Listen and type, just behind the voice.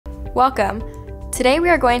Welcome! Today we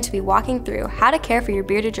are going to be walking through how to care for your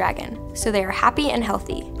bearded dragon so they are happy and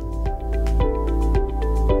healthy.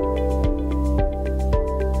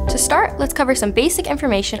 To start, let's cover some basic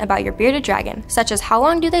information about your bearded dragon, such as how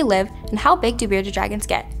long do they live and how big do bearded dragons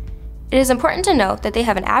get. It is important to note that they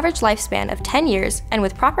have an average lifespan of 10 years and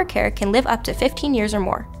with proper care can live up to 15 years or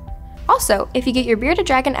more. Also, if you get your bearded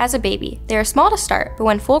dragon as a baby, they are small to start, but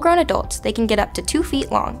when full-grown adults, they can get up to 2 feet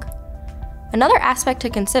long. Another aspect to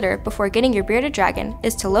consider before getting your bearded dragon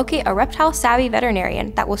is to locate a reptile-savvy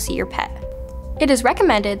veterinarian that will see your pet. It is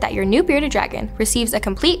recommended that your new bearded dragon receives a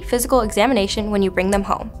complete physical examination when you bring them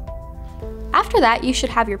home. After that, you should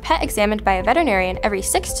have your pet examined by a veterinarian every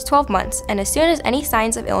 6 to 12 months and as soon as any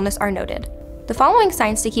signs of illness are noted. The following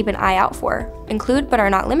signs to keep an eye out for include but are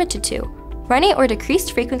not limited to runny or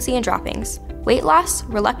decreased frequency in droppings, weight loss,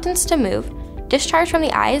 reluctance to move, discharge from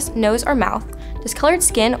the eyes, nose, or mouth, discolored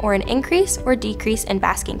skin, or an increase or decrease in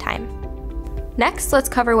basking time. Next, let's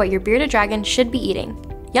cover what your bearded dragon should be eating.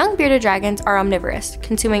 Young bearded dragons are omnivorous,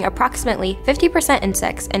 consuming approximately 50%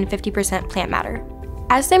 insects and 50% plant matter.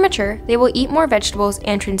 As they mature, they will eat more vegetables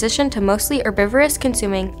and transition to mostly herbivorous,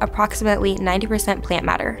 consuming approximately 90% plant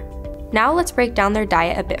matter. Now let's break down their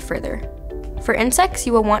diet a bit further. For insects,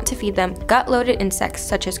 you will want to feed them gut-loaded insects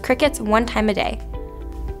such as crickets 1 time a day.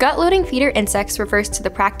 Gut-loading feeder insects refers to the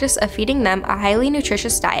practice of feeding them a highly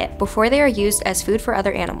nutritious diet before they are used as food for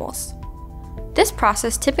other animals. This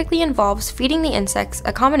process typically involves feeding the insects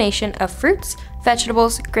a combination of fruits,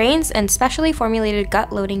 vegetables, grains, and specially formulated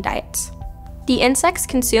gut-loading diets. The insects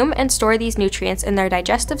consume and store these nutrients in their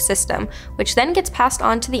digestive system, which then gets passed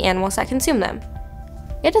on to the animals that consume them.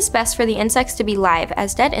 It is best for the insects to be live,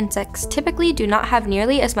 as dead insects typically do not have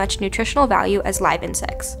nearly as much nutritional value as live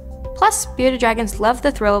insects. Plus, bearded dragons love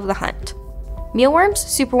the thrill of the hunt. Mealworms,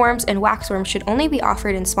 superworms, and waxworms should only be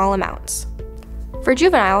offered in small amounts. For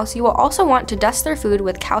juveniles, you will also want to dust their food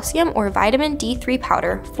with calcium or vitamin D3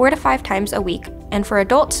 powder 4 to 5 times a week, and for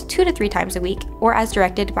adults 2 to 3 times a week, or as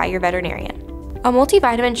directed by your veterinarian. A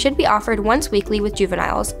multivitamin should be offered once weekly with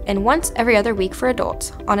juveniles and once every other week for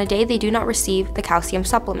adults, on a day they do not receive the calcium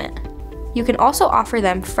supplement. You can also offer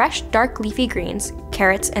them fresh, dark leafy greens,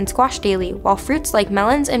 carrots, and squash daily, while fruits like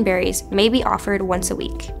melons and berries may be offered once a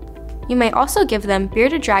week. You may also give them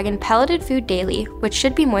bearded dragon pelleted food daily, which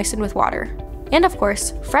should be moistened with water. And of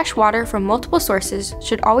course, fresh water from multiple sources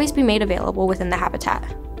should always be made available within the habitat.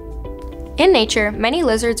 In nature, many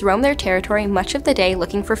lizards roam their territory much of the day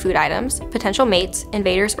looking for food items, potential mates,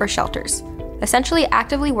 invaders, or shelters, essentially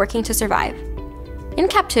actively working to survive. In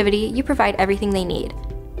captivity, you provide everything they need.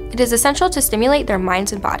 It is essential to stimulate their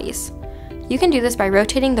minds and bodies. You can do this by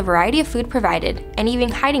rotating the variety of food provided and even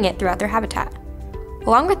hiding it throughout their habitat.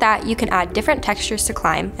 Along with that, you can add different textures to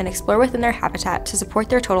climb and explore within their habitat to support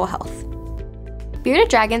their total health. Bearded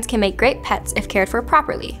dragons can make great pets if cared for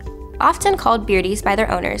properly. Often called beardies by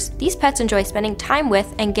their owners, these pets enjoy spending time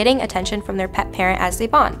with and getting attention from their pet parent as they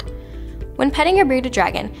bond. When petting your bearded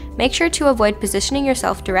dragon, make sure to avoid positioning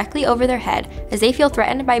yourself directly over their head as they feel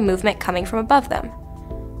threatened by movement coming from above them.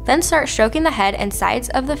 Then start stroking the head and sides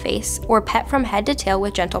of the face or pet from head to tail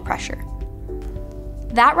with gentle pressure.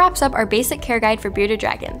 That wraps up our basic care guide for bearded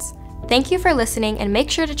dragons. Thank you for listening and make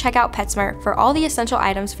sure to check out PetSmart for all the essential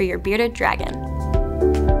items for your bearded dragon.